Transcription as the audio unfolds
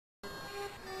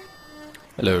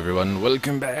Hello everyone,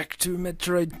 welcome back to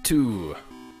Metroid 2,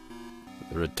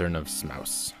 The Return of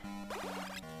Samus.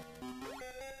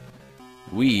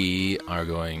 We are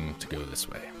going to go this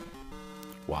way.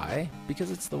 Why?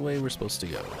 Because it's the way we're supposed to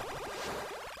go.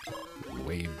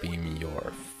 Wave beam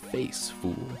your face,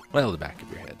 fool. Well, the back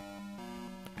of your head.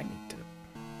 I need to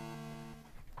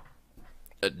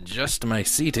adjust my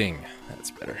seating.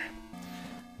 That's better.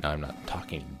 Now I'm not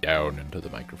talking down into the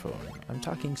microphone. I'm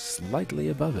talking slightly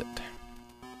above it.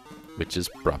 Which is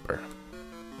proper.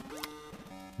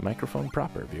 Microphone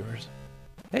proper, viewers.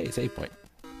 Hey, save point.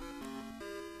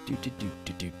 Do do do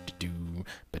do do do do.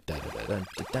 Ba da da da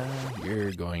da da.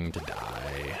 You're going to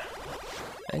die.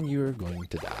 And you're going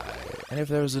to die. And if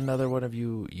there was another one of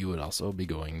you, you would also be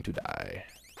going to die.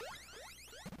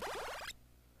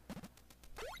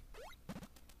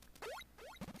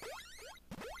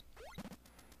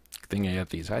 Good thing I got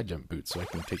these high jump boots so I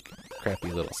can take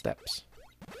crappy little steps.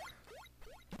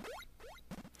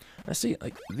 I see,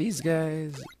 like, these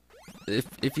guys,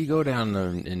 if you go down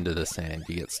into the sand,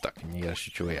 you get stuck and you gotta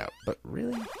shoot your way out. But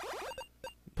really?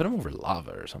 Put them over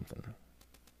lava or something.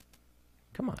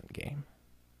 Come on, game.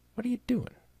 What are you doing?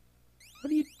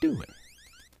 What are you doing?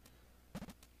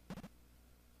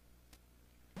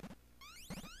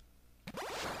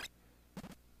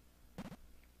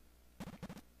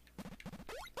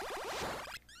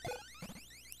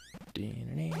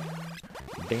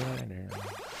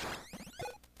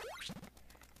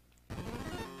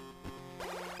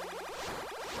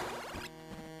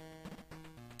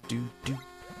 Do do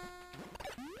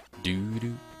do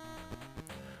do.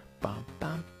 Bum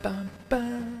bum bum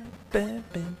bum bum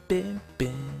bum bum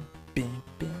bum bum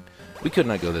bum. We could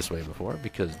not go this way before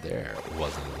because there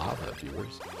was lava,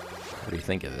 viewers. What do you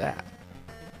think of that?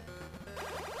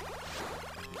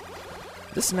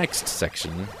 This next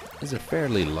section is a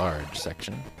fairly large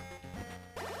section.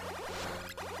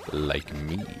 Like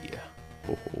me.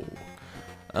 Oh.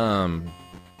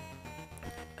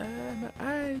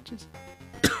 I just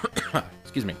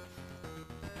excuse me.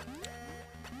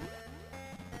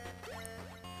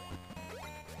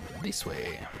 This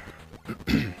way.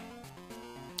 But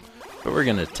we're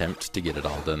gonna attempt to get it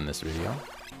all done this video.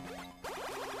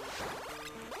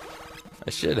 I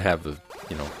should have a,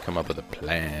 come up with a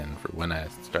plan for when I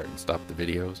start and stop the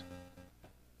videos.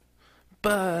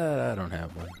 But I don't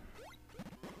have one.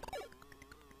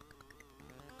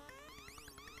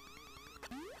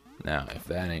 Now, if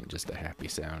that ain't just a happy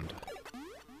sound.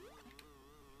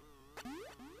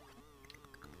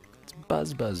 It's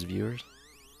buzz buzz, viewers.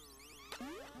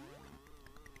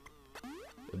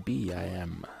 A bee I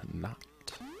am not.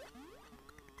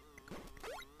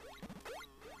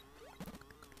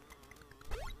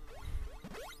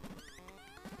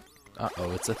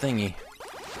 Uh-oh, it's a thingy.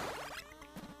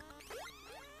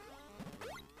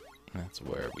 That's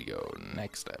where we go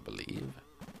next, I believe.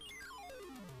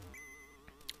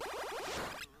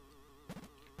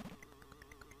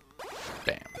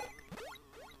 Bam.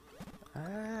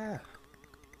 Ah.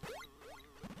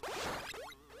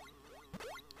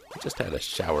 I just had a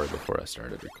shower before I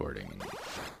started recording.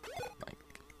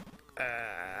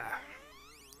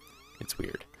 It's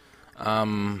weird.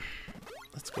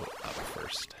 Let's go up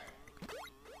first.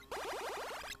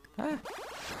 Ah.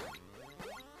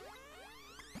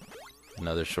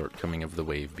 Another shortcoming of the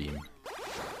wave beam.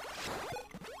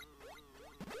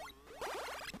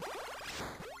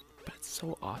 But it's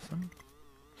so awesome.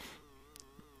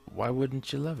 Why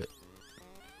wouldn't you love it?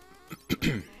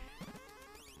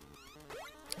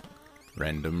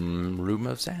 Random room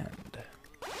of sand.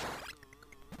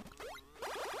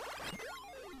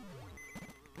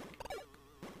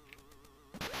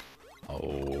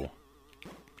 Oh.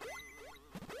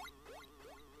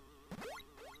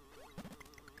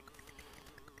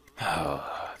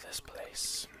 Oh, this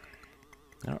place.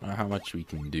 I don't know how much we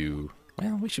can do.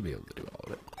 Well, we should be able to do all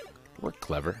of it. We're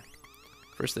clever.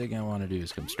 First thing I want to do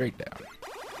is come straight down.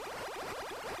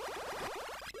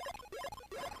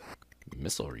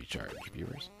 Missile recharge,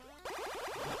 viewers.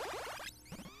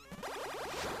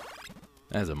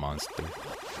 That's a monster.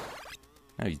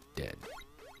 Now he's dead.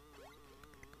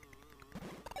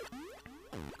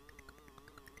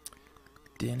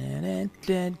 Dun, dun,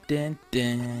 dun, dun,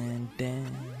 dun,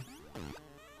 dun.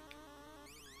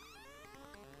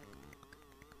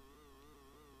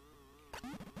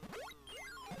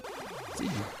 See,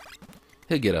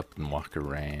 he'll get up and walk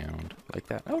around like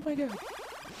that. Oh my god.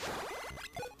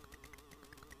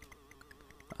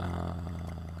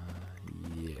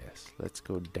 Yes, let's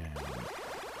go down.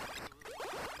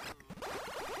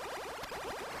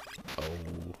 Oh.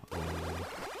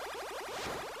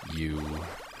 You.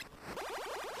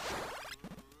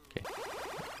 Okay.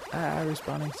 Ah,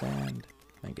 respawning sand.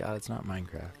 Thank God it's not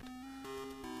Minecraft.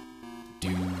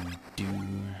 Do.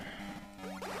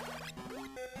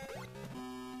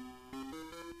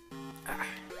 Ah.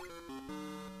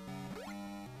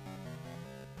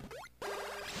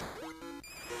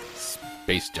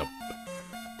 Space jump.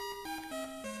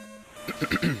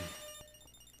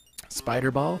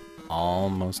 Spider ball?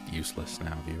 Almost useless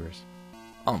now, viewers.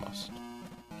 Almost.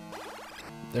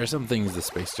 There are some things the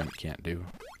space jump can't do.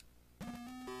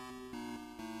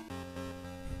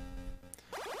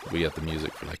 We got the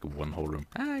music for like one whole room.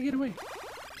 Ah, get away.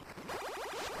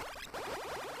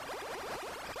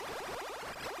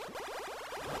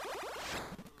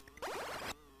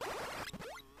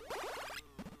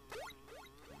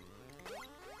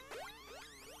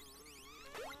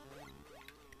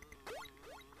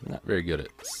 Not very good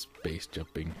at space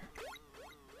jumping.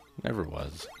 Never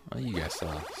was. Well, you guys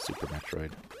saw Super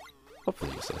Metroid.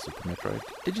 Hopefully you saw Super Metroid.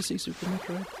 Did you see Super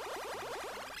Metroid?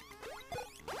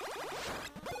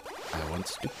 I want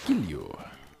to kill you.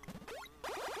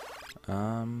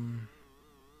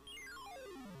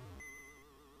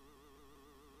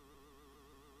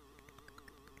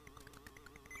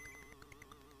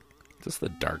 Is this the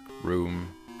dark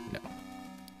room? No.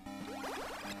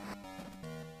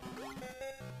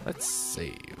 Let's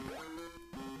save.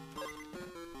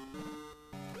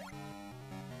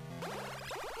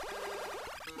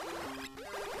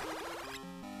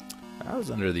 I was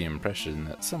under the impression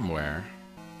that somewhere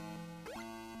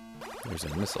there's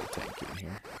a missile tank in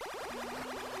here.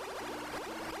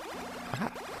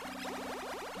 Aha!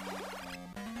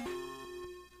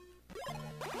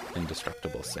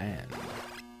 Indestructible sand.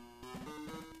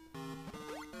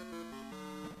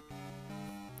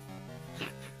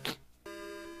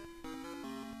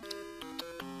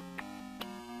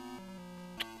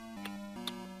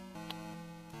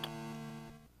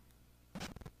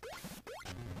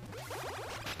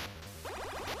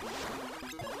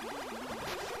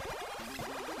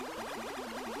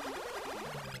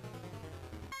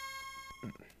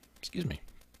 Excuse me.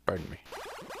 Pardon me.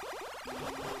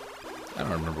 I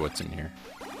don't remember what's in here.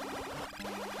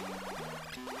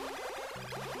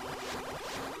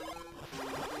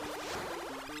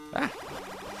 Ah!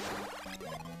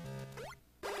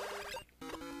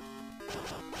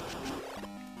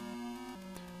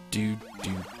 Do.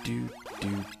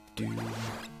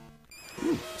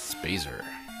 Ooh, Spazer.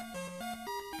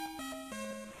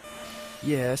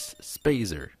 Yes,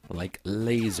 Spazer, like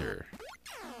laser.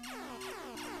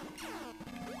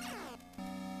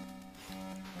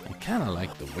 I kind of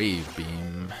like the wave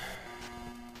beam.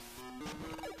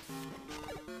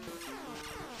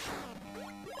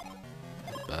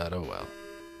 But oh well.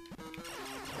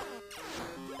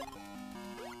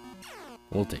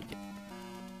 We'll take it.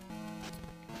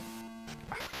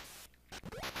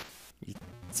 You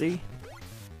see?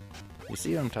 You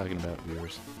see what I'm talking about,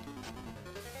 viewers?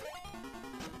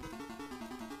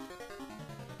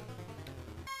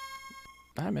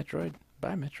 Bye, Metroid.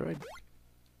 Bye, Metroid.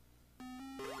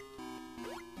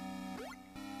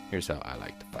 Here's how I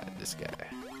like to fight this guy.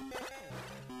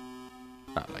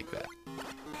 Not like that.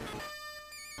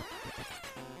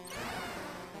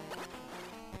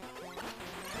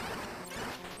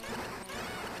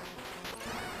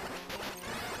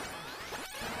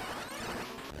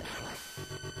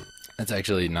 That's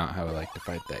actually not how I like to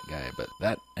fight that guy, but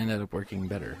that ended up working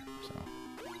better, so.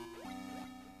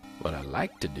 What I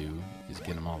like to do is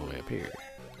get him all the way up here.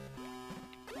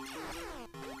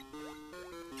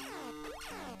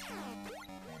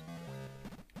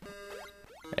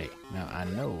 Hey, now I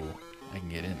know I can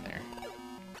get in there.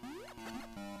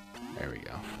 There we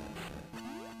go.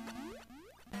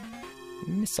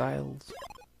 Missiles.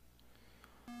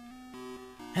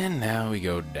 And now we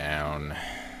go down.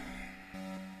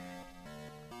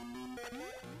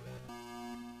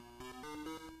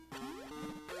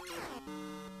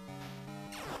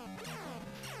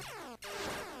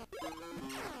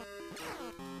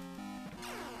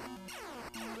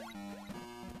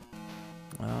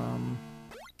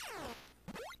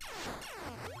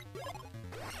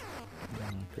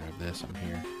 Grab this, I'm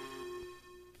here.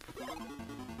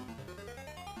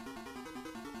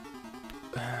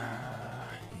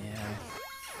 Yeah.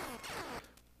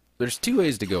 There's two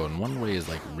ways to go, and one way is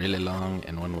like really long,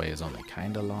 and one way is only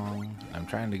kinda long. I'm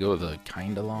trying to go the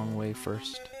kinda long way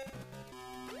first.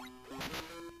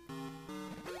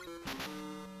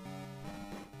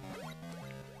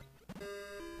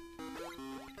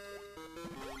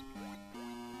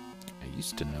 I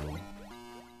used to know.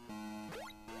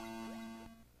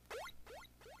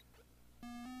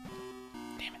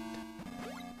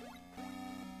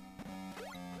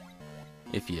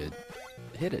 If you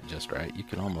hit it just right, you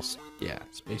can almost, yeah,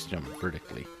 space jump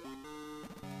vertically.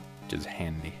 Which is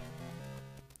handy.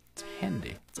 It's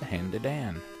handy. It's a handy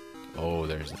Dan. Oh,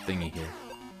 there's a thingy here.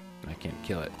 I can't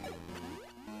kill it.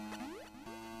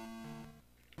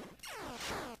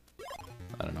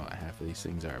 I don't know what half of these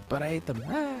things are, but I ate them.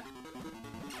 Ah!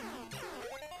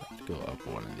 Let's go up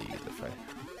one of these if I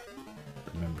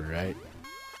remember right.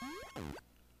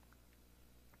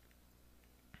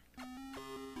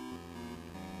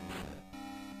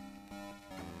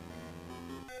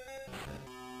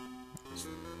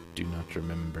 Do not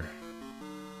remember.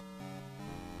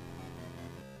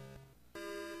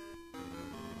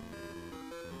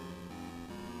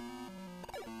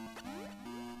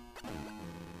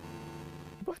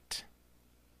 What?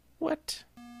 What?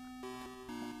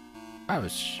 I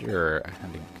was sure I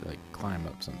had to like climb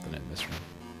up something in this room.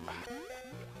 I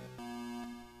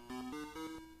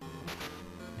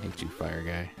hate you, fire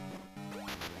guy.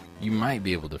 You might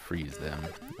be able to freeze them.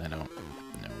 I don't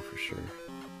know for sure.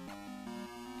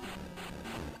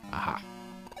 Aha.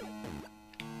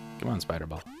 Come on, Spider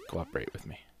Ball. Cooperate with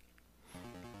me.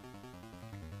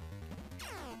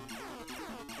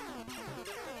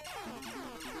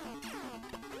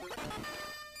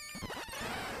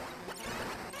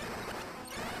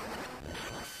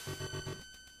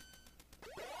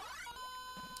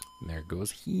 And there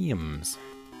goes hymns.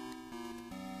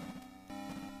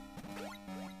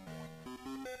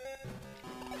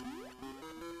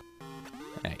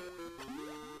 Hey.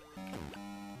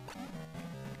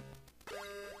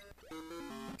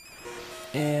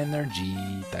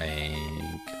 Energy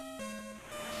tank.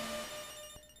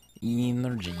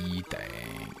 Energy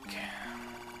tank.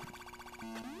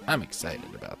 I'm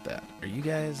excited about that. Are you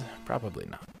guys? Probably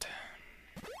not.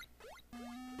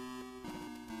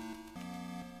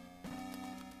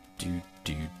 Do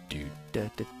do do da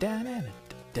da da da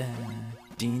da da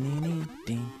dee dee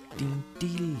dee dee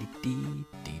dee dee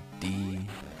dee dee.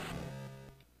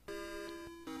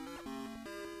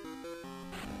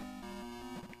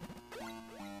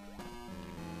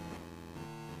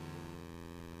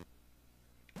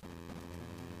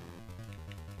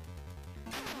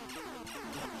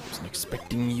 Wasn't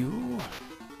expecting you.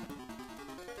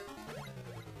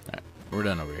 Alright, we're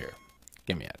done over here.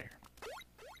 Get me out of here.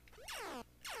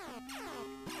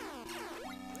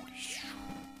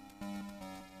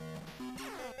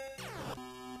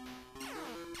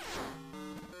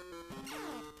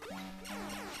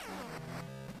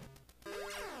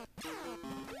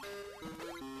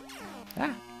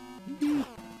 Ah!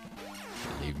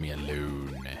 Leave me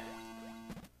alone.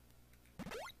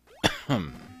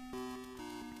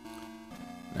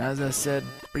 As I said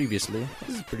previously,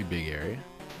 this is a pretty big area.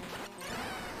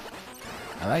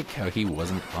 I like how he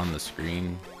wasn't on the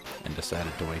screen and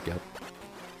decided to wake up.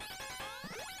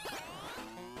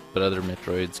 But other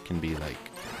Metroids can be like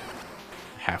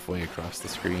halfway across the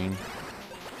screen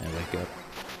and wake up.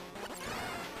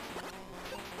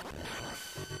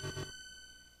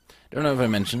 Don't know if I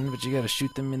mentioned, but you gotta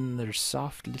shoot them in their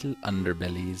soft little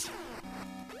underbellies.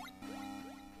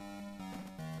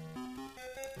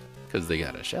 Because they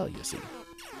got a shell, you see.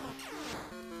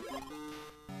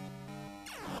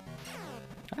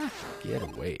 Ah, get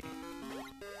away.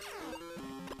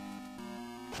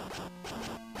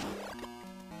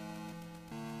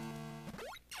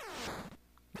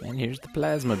 And here's the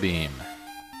plasma beam.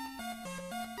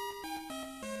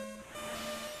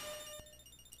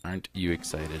 Aren't you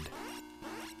excited?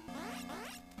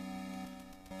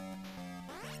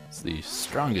 It's the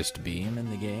strongest beam in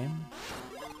the game.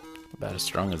 About as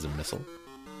strong as a missile.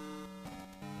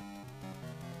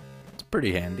 It's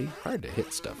pretty handy. Hard to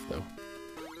hit stuff, though.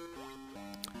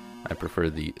 I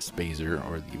prefer the spazer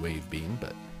or the wave beam,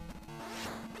 but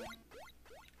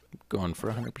I'm going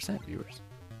for 100%, viewers.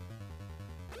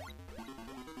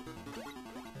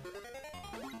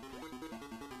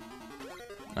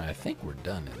 I think we're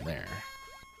done in there.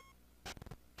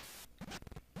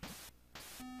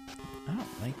 I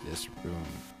don't like this room.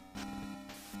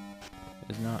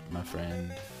 It's not my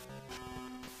friend.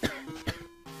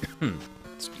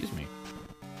 Excuse me.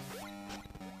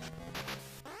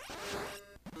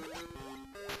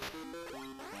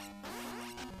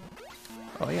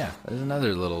 Oh yeah, there's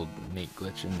another little neat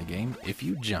glitch in the game. If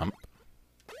you jump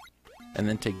and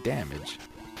then take damage,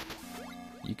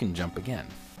 you can jump again.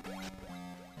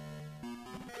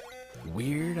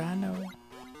 Weird, I know.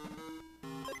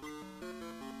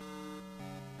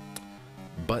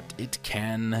 But it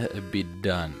can be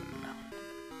done.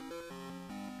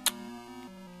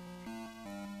 I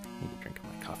need a drink of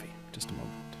my coffee. Just a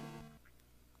moment.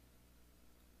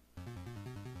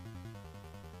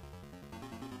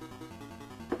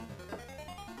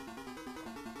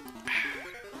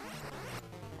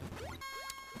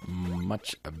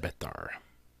 much better.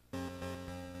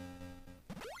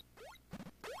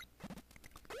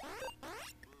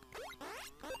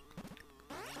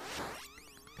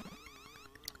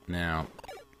 Now,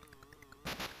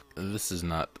 this is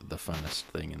not the funnest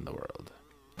thing in the world.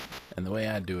 And the way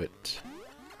I do it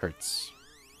hurts.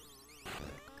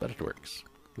 But it works.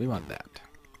 We want that.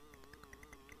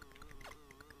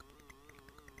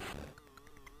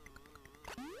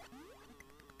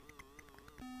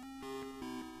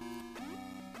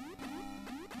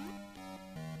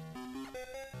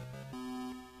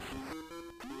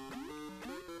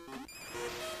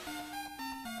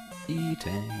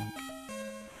 E-Tank.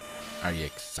 Are you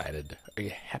excited? Are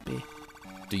you happy?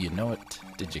 Do you know it?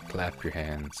 Did you clap your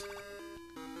hands?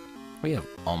 We have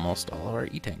almost all of our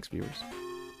E-Tanks, viewers.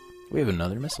 We have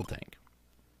another missile tank.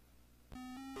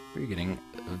 We're getting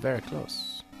very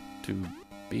close to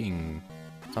being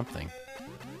something.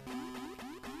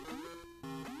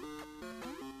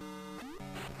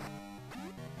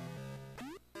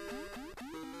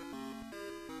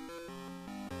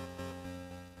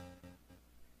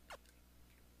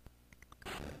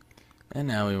 And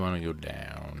now we want to go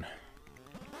down.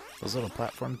 Those little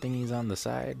platform thingies on the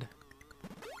side.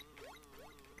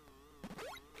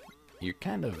 You're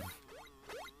kind of...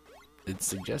 It's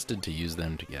suggested to use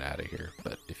them to get out of here,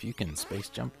 but if you can space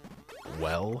jump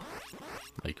well,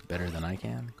 like better than I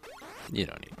can, you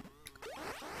don't need them.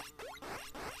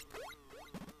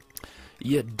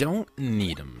 You don't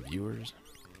need them, viewers.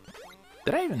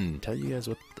 Did I even tell you guys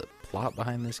what the plot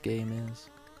behind this game is?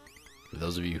 For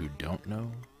those of you who don't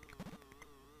know.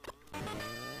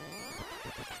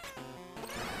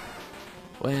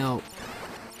 Well,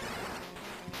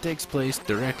 it takes place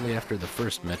directly after the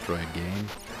first Metroid game.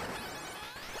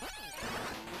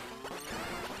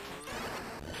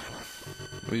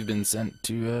 We've been sent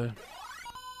to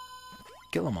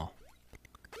kill them all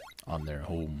on their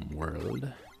home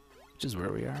world, which is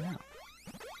where we are now.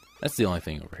 That's the only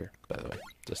thing over here, by the way,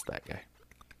 just that guy.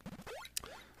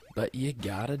 But you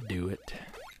gotta do it.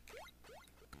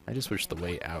 I just wish the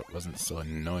way out wasn't so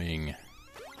annoying.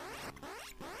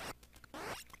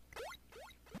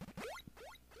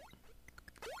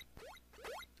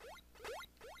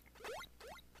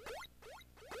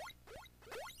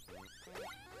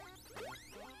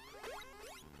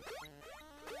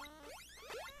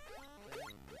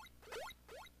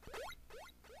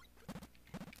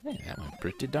 Hey, that went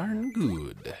pretty darn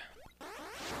good.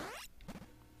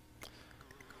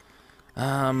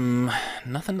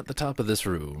 Nothing at the top of this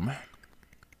room.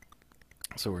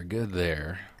 So we're good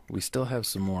there. We still have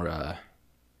some more,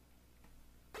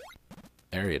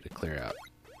 area to clear out.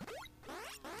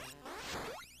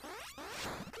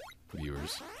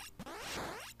 Viewers.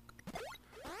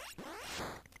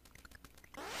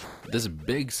 This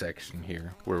big section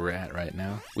here, where we're at right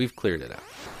now, we've cleared it out.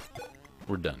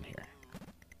 We're done here.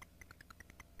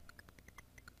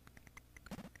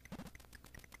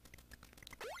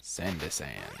 Sandy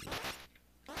sand.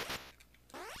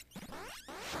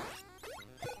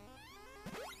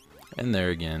 And there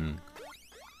again,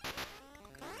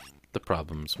 the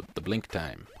problems with the blink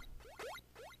time.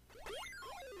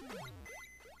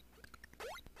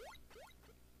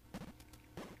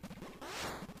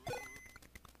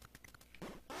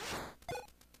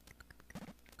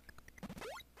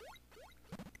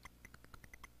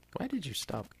 Why did you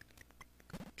stop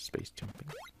space jumping,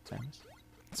 Samus?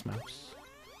 It's mouse.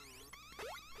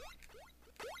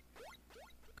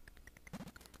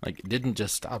 Like, it didn't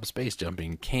just stop space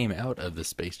jumping, came out of the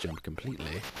space jump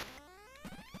completely.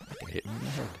 Like I hit me in the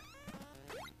head.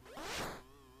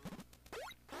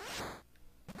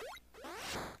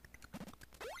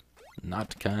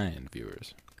 Not kind,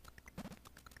 viewers.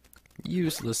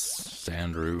 Useless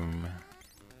sand room.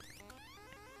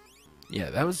 Yeah,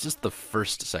 that was just the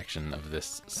first section of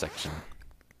this section.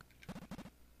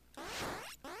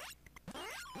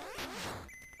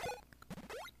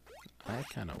 I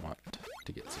kind of want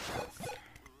to get some health.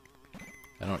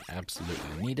 I don't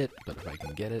absolutely need it, but if I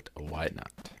can get it, why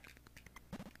not?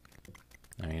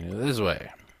 I mean, this way.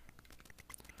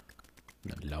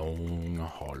 The long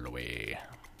hallway.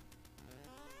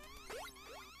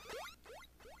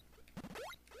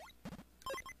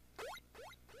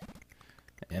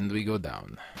 And we go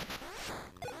down.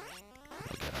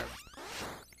 We got our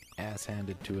ass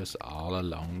handed to us all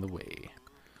along the way.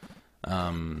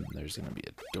 There's gonna be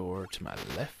a door to my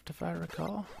left, if I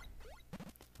recall.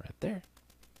 Right there.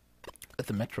 With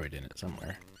the Metroid in it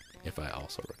somewhere, if I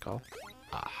also recall.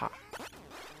 Aha.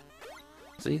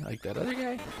 See, like that other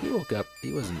guy? He woke up,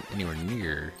 he wasn't anywhere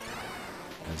near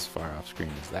as far off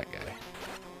screen as that guy.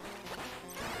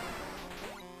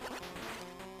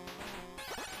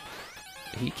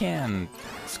 he can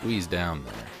squeeze down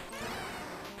there.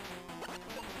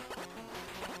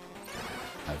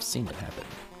 I've seen it happen.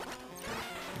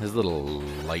 His little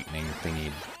lightning thingy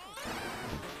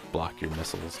would block your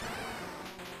missiles.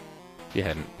 If you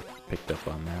hadn't picked up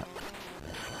on that.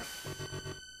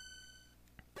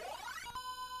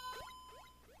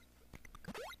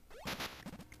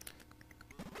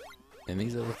 And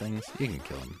these other things, you can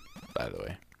kill them, by the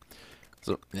way.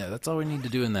 So, yeah, that's all we need to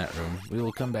do in that room. We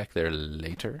will come back there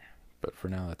later, but for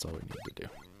now, that's all we need to do.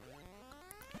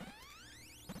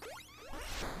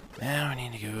 Now we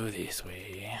need to go this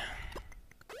way.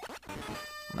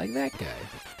 Like that guy.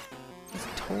 He's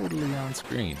totally on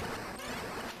screen.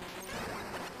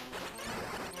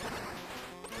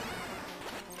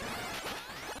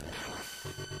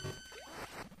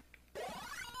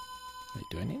 Wait,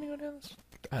 do I need to go down this?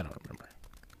 I don't remember.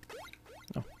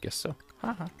 Oh, guess so.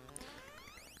 Haha.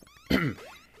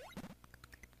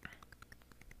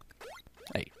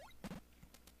 Hey.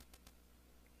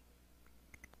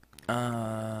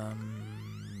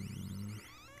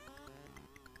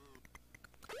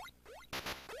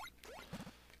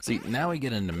 See, now we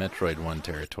get into Metroid 1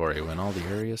 territory when all the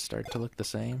areas start to look the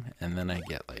same, and then I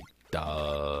get like,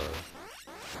 duh.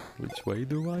 Which way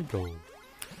do I go?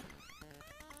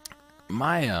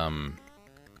 My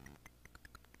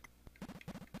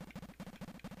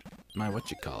what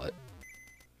you call it?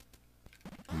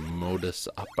 Modus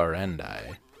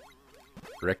operandi.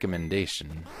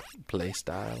 Recommendation.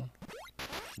 Playstyle.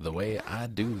 The way I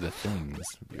do the things,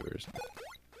 viewers.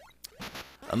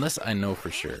 Unless I know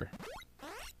for sure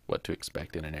what to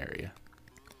expect in an area.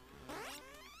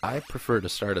 I prefer to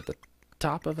start at the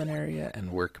top of an area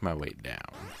and work my way down.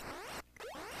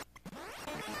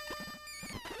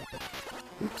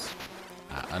 Oops.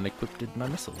 I unequipped my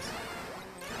missiles.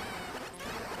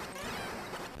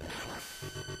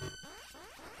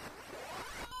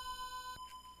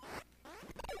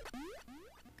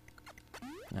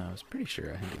 Now, I was pretty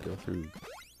sure I had to go through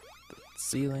the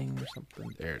ceiling or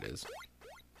something. There it is.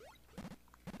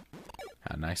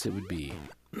 How nice it would be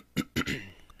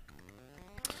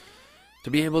to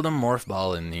be able to morph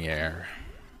ball in the air.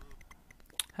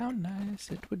 How nice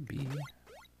it would be.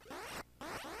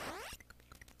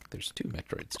 There's 2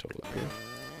 Metroids total up here.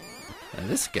 And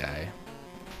this guy,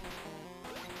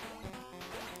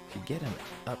 if you get him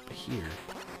up here,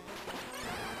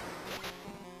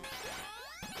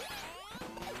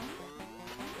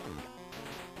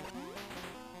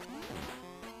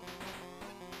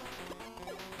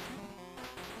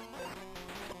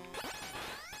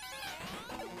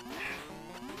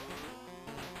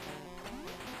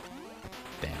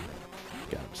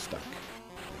 got him stuck.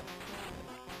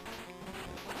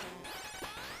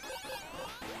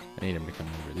 I need him to come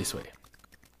over this way.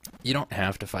 You don't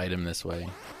have to fight him this way.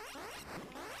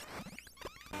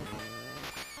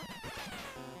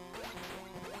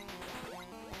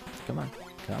 Come on,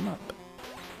 come up.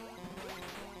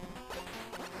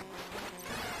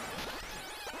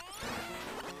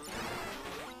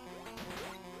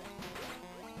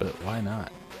 But why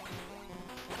not?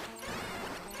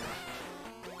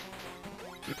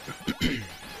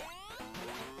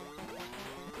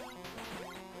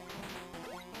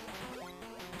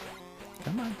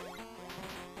 Come on.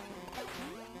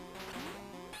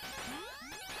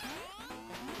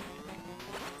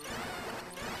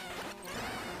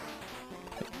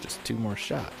 Just 2 more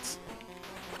shots.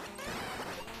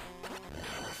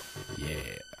 Yeah.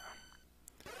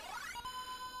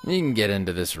 You can get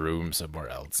into this room somewhere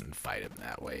else and fight him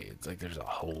that way. It's like there's a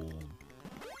hole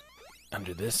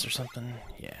under this or something.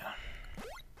 Yeah.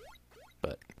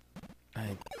 But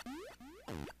I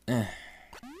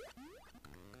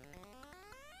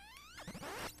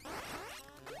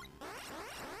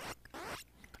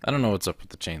don't know what's up with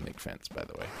the chain link fence, by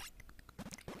the way.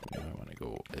 I want to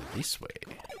go this way.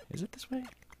 Is it this way?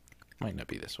 Might not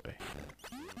be this way.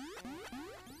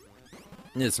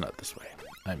 It's not this way.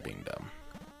 I'm being dumb.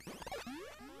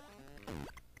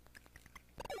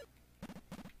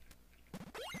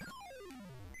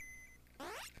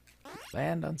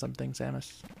 Land on something,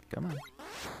 Samus. Come on.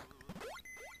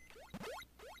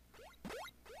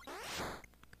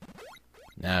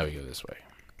 Now we go this way.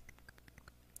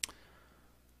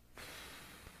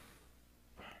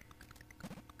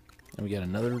 And we got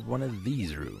another one of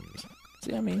these rooms.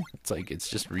 See what I mean? It's like it's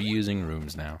just reusing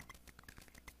rooms now.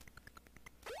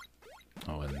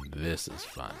 Oh, and this is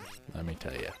fun. Let me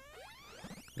tell you.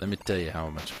 Let me tell you how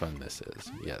much fun this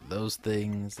is. You got those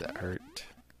things that hurt.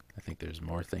 I think there's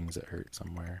more things that hurt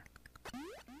somewhere.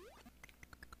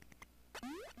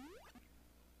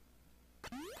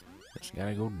 Just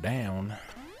gotta go down.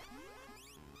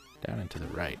 Down and to the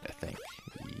right, I think.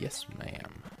 Yes,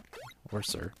 ma'am. Or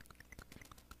sir.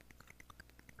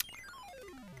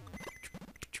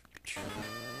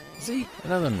 See?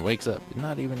 Another one wakes up.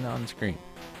 Not even on screen.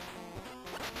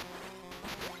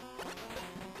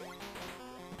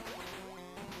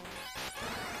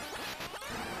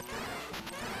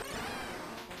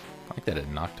 I like that it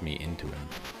knocked me into him.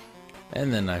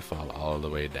 And then I fall all the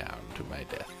way down to my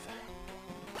death.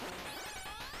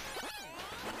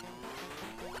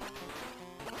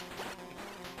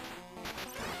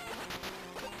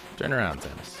 Turn around,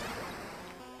 Samus.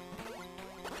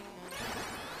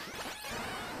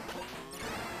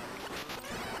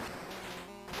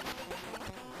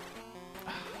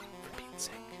 For Pete's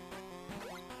sake.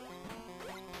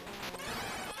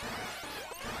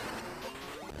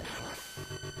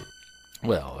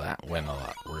 Well, that went a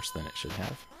lot worse than it should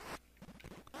have.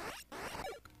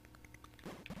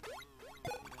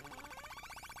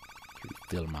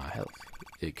 Refill my health.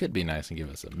 It could be nice and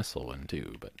give us a missile one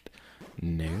too, but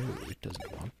no, it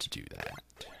doesn't want to do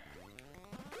that.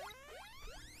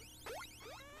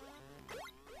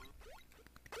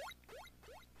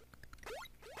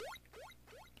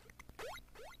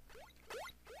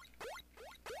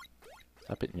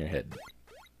 Stop hitting your head.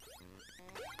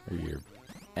 Or your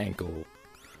ankle.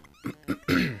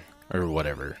 Or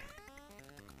whatever.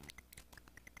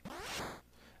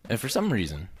 And for some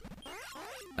reason,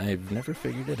 I've never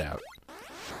figured it out.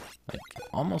 Like,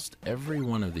 almost every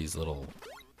one of these little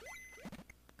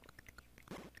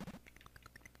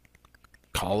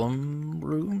column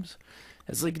rooms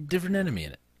has like a different enemy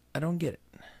in it. I don't get it.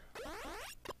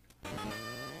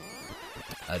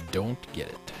 I don't get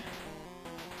it.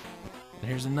 And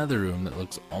here's another room that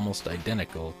looks almost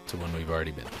identical to one we've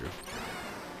already been through.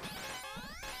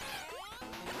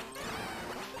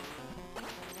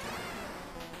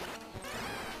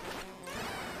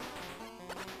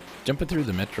 Jumping through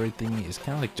the Metroid thingy is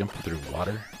kind of like jumping through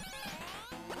water.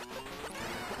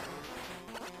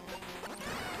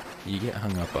 You get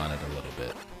hung up on it a little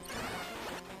bit.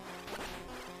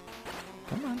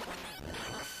 Come on.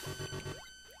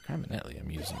 Criminally, I'm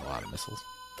using a lot of missiles.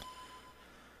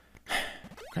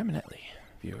 Criminally,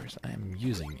 viewers, I am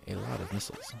using a lot of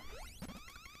missiles.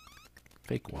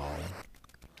 Fake wall.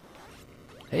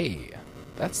 Hey,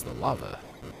 that's the lava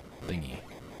thingy.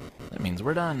 That means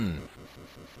we're done.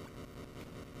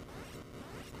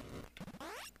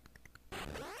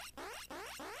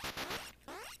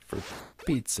 For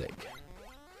Pete's sake.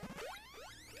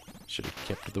 Should have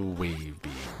kept the wave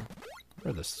beam.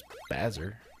 Or the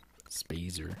spazer.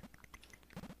 Spazer.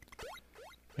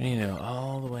 We need to go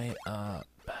all the way up.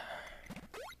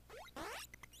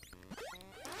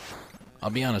 I'll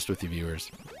be honest with you,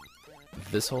 viewers.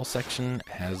 This whole section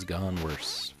has gone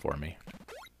worse for me.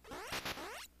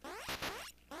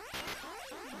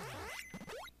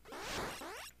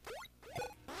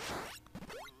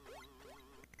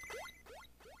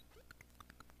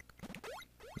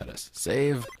 Let us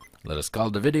save, let us call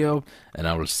the video, and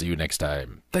I will see you next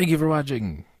time. Thank you for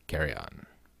watching. Carry on.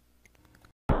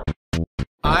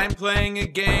 I'm playing a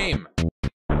game.